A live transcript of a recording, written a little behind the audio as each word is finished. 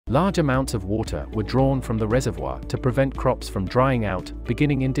Large amounts of water were drawn from the reservoir to prevent crops from drying out,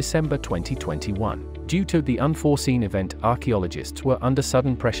 beginning in December 2021. Due to the unforeseen event, archaeologists were under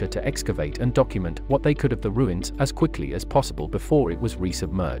sudden pressure to excavate and document what they could of the ruins as quickly as possible before it was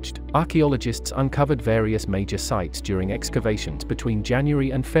resubmerged. Archaeologists uncovered various major sites during excavations between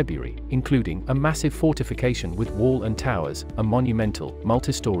January and February, including a massive fortification with wall and towers, a monumental,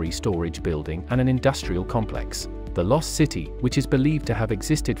 multi-story storage building, and an industrial complex. The Lost City, which is believed to have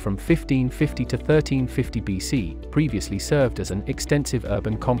existed from 1550 to 1350 BC, previously served as an extensive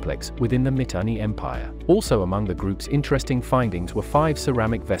urban complex within the Mitanni Empire. Also among the group's interesting findings were 5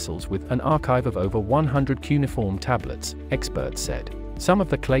 ceramic vessels with an archive of over 100 cuneiform tablets, experts said. Some of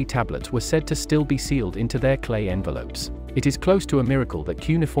the clay tablets were said to still be sealed into their clay envelopes. It is close to a miracle that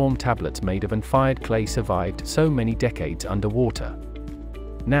cuneiform tablets made of unfired clay survived so many decades underwater.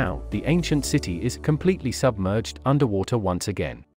 Now, the ancient city is completely submerged underwater once again.